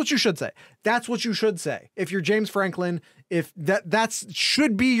because that's what you should say. That's what you should say. If you're James Franklin, if that's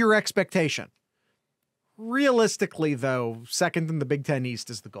should be your expectation. Realistically, though, second in the Big Ten East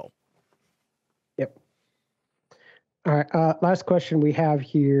is the goal. Yep. All right. Last question we have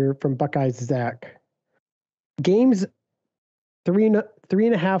here from Buckeye Zach. Games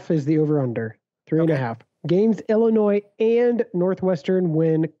 3.5 is the over/under. 3.5 games. Illinois and Northwestern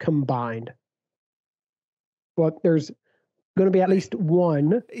win combined. Well, there's going to be at least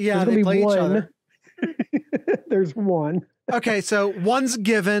one. Yeah, they play each other. There's one. Okay, so one's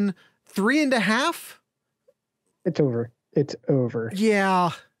given. 3.5. It's over. It's over. Yeah,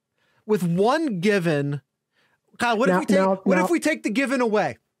 with one given. Kyle, what if we take the given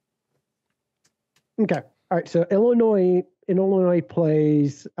away? Okay. All right. So Illinois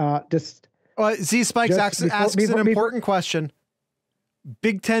plays just. Z Spikes asks an important question.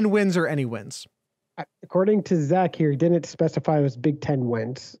 Big Ten wins or any wins? According to Zach here, he didn't specify it was Big Ten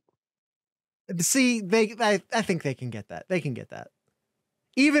wins. See, I think they can get that. They can get that.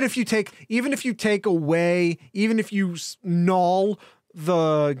 Even if you take away, even if you null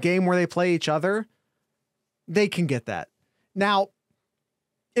the game where they play each other, they can get that. Now,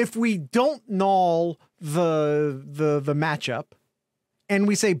 if we don't null the matchup and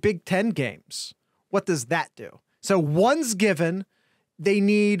we say Big Ten games, what does that do? So one's given, they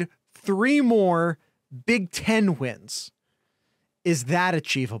need 3 more Big Ten wins. Is that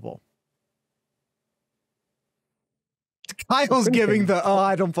achievable? Kyle's giving the,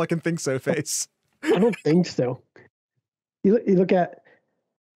 I don't fucking think so face. I don't think so. You look at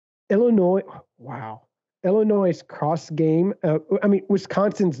Illinois. Wow. Illinois' cross game.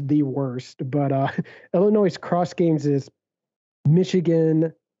 Wisconsin's the worst, but Illinois' cross games is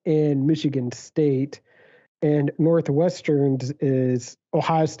Michigan and Michigan State. and Northwestern's is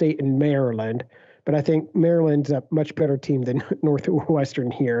Ohio State and Maryland. But I think Maryland's a much better team than Northwestern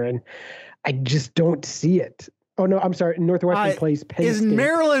here, and I just don't see it. Oh no, I'm sorry. Northwestern plays Penn State. Is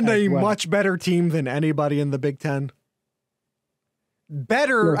Maryland a well. much better team than anybody in the Big Ten?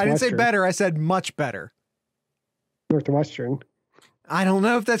 Better. I didn't say better. I said much better. Northwestern. I don't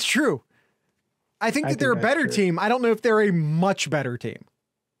know if that's true. I think that they're a better team. I don't know if they're a much better team.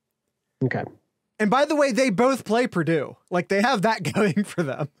 Okay. And by the way, they both play Purdue. Like, they have that going for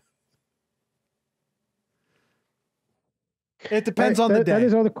them. It depends on the day. That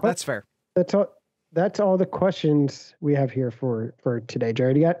is all the That's fair. That's all the questions we have here for today.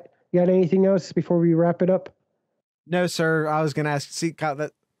 Jared, you got anything else before we wrap it up? No, sir. I was going to ask. See, Kyle,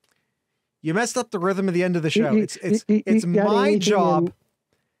 that you messed up the rhythm of the end of the show. It's my job.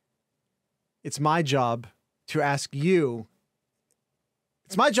 It's my job to ask you.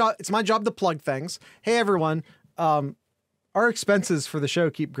 It's my job. It's my job to plug things. Hey, everyone. Our expenses for the show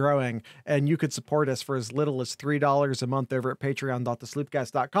keep growing, and you could support us for as little as $3 a month over at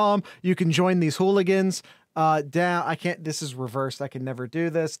patreon.thesloopcast.com. You can join these hooligans down. I can't, this is reversed. I can never do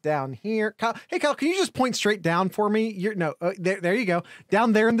this down here. Kyle, hey, Kyle, can you just point straight down for me? There you go.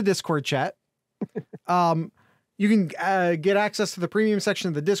 Down there in the Discord chat. You can get access to the premium section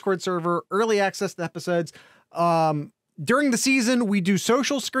of the Discord server, early access to episodes. During the season, we do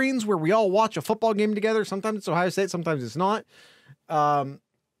social screens where we all watch a football game together. Sometimes it's Ohio State, sometimes it's not.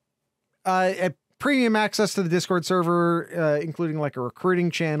 Premium access to the Discord server, including like a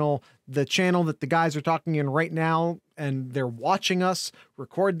recruiting channel, the channel that the guys are talking in right now, and they're watching us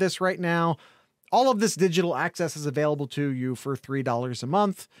record this right now. All of this digital access is available to you for $3 a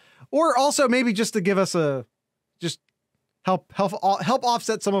month, or also maybe just to give us help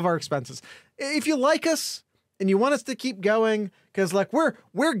offset some of our expenses. If you like us, and you want us to keep going, because like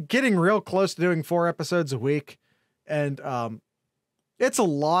we're getting real close to doing 4 episodes a week, and it's a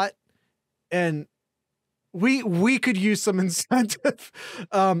lot, and we could use some incentive.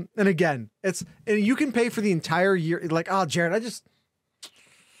 And again, and you can pay for the entire year. Like, oh, Jared,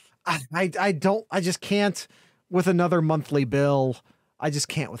 I just can't with another monthly bill. I just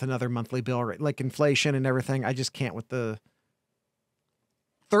can't with another monthly bill, right? Like inflation and everything. I just can't with the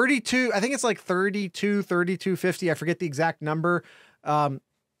 32, I think it's like 32.50. I forget the exact number.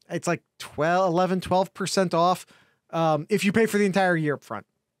 It's like 12% off. If you pay for the entire year up front,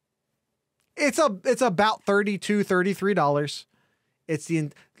 it's about $33.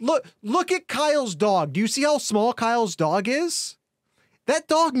 Look at Kyle's dog. Do you see how small Kyle's dog is? That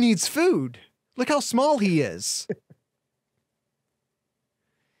dog needs food. Look how small he is.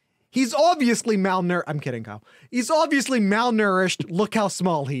 He's obviously malnourished. I'm kidding, Kyle. He's obviously malnourished. Look how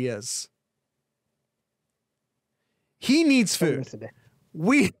small he is. He needs food.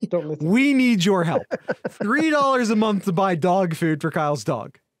 We need your help. $3 a month to buy dog food for Kyle's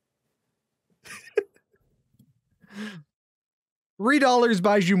dog. $3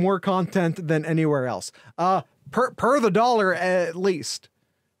 buys you more content than anywhere else. Per the dollar at least.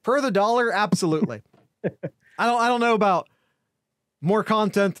 Per the dollar, absolutely. I don't know about more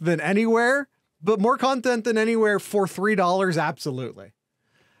content than anywhere, but more content than anywhere for $3, absolutely.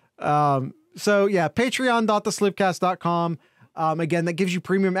 So yeah, patreon.thesloopcast.com. Again, that gives you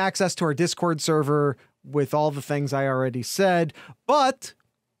premium access to our Discord server with all the things I already said, but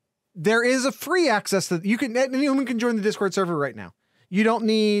there is a free access that anyone can join the Discord server right now. You don't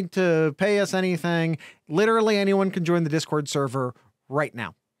need to pay us anything. Literally anyone can join the Discord server right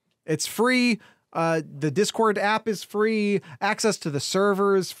now. It's free. The Discord app is free. Access to the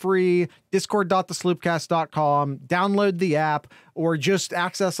server is free. Discord.thesloopcast.com. Download the app or just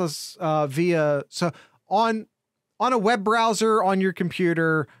access us via on a web browser on your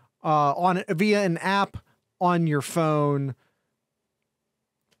computer, via an app on your phone.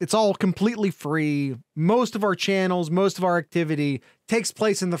 It's all completely free. Most of our channels, most of our activity takes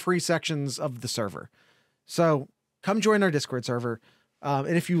place in the free sections of the server. So come join our Discord server.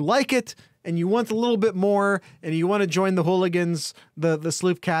 And if you like it and you want a little bit more and you want to join the hooligans, the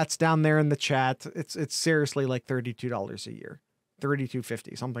Sloop Cats down there in the chat, it's seriously like $32 a year,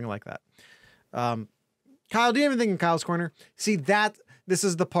 $32.50, something like that. Kyle, do you have anything in Kyle's corner? See this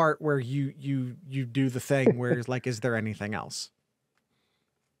is the part where you do the thing where it's like, is there anything else?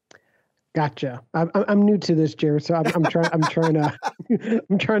 Gotcha. I'm new to this, Jared, so I'm trying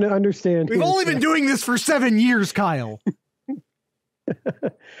to understand. We've only been doing this for 7 years, Kyle.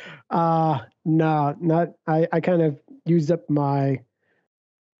 No, not. I kind of used up my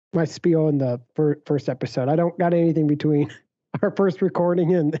spiel in the first episode. I don't got anything between our first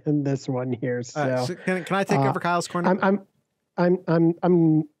recording and this one here. So, so can I take over Kyle's corner?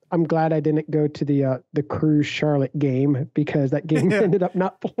 I'm glad I didn't go to the Crew Charlotte game because that game ended up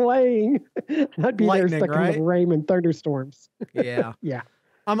not playing. I'd be Lightning, there stuck right? in the rain and thunderstorms. Yeah. Yeah.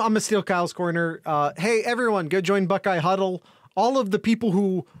 I'm gonna steal Kyle's corner. Hey, everyone, go join Buckeye Huddle. All of the people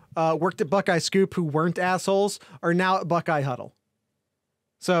who worked at Buckeye Scoop who weren't assholes are now at Buckeye Huddle.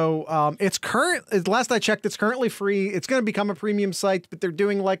 So last I checked, it's currently free. It's going to become a premium site, but they're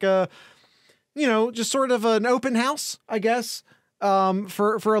doing like a, just sort of an open house, I guess,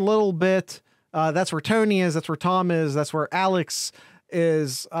 for a little bit. That's where Tony is. That's where Tom is. That's where Alex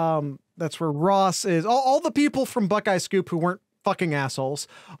is. That's where Ross is. All the people from Buckeye Scoop who weren't fucking assholes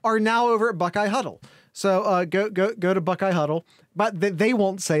are now over at Buckeye Huddle. So go to Buckeye Huddle, but they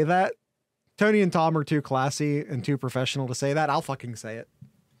won't say that. Tony and Tom are too classy and too professional to say that. I'll fucking say it.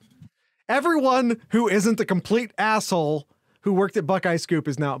 Everyone who isn't a complete asshole who worked at Buckeye Scoop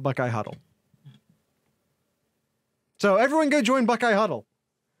is now at Buckeye Huddle. So everyone go join Buckeye Huddle.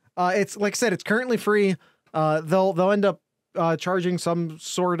 It's like I said, it's currently free. They'll end up charging some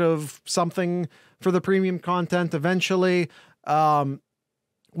sort of something for the premium content eventually.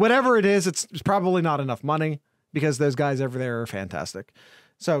 Whatever it is, it's probably not enough money because those guys over there are fantastic.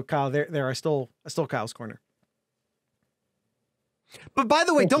 So Kyle, there I stole Kyle's corner. But by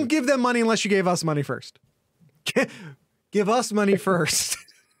the way, don't give them money unless you gave us money first. Give us money first,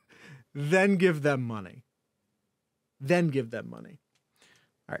 then give them money. Then give them money.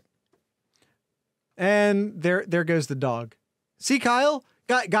 All right. And there goes the dog. See, Kyle?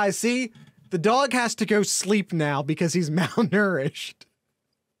 Guys, see? The dog has to go sleep now because he's malnourished.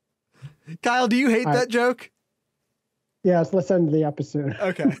 Kyle, do you hate that joke? Yes, let's end the episode.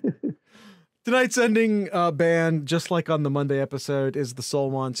 Okay. Tonight's ending band, just like on the Monday episode, is the Soul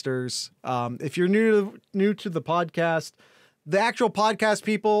Monsters. If you're new to the podcast, the actual podcast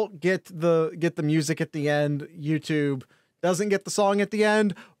people get the music at the end. YouTube doesn't get the song at the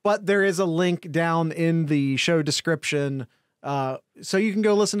end, but there is a link down in the show description, so you can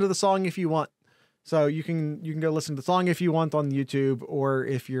go listen to the song if you want. So you can go listen to the song if you want on YouTube, or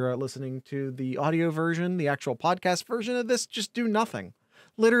if you're listening to the audio version, the actual podcast version of this, just do nothing.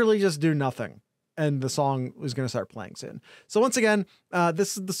 Literally just do nothing. And the song is going to start playing soon. So once again,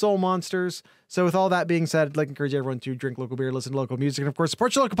 this is the Soul Monsters. So with all that being said, I'd like to encourage everyone to drink local beer, listen to local music, and of course,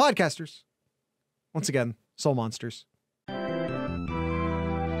 support your local podcasters. Once again, Soul Monsters.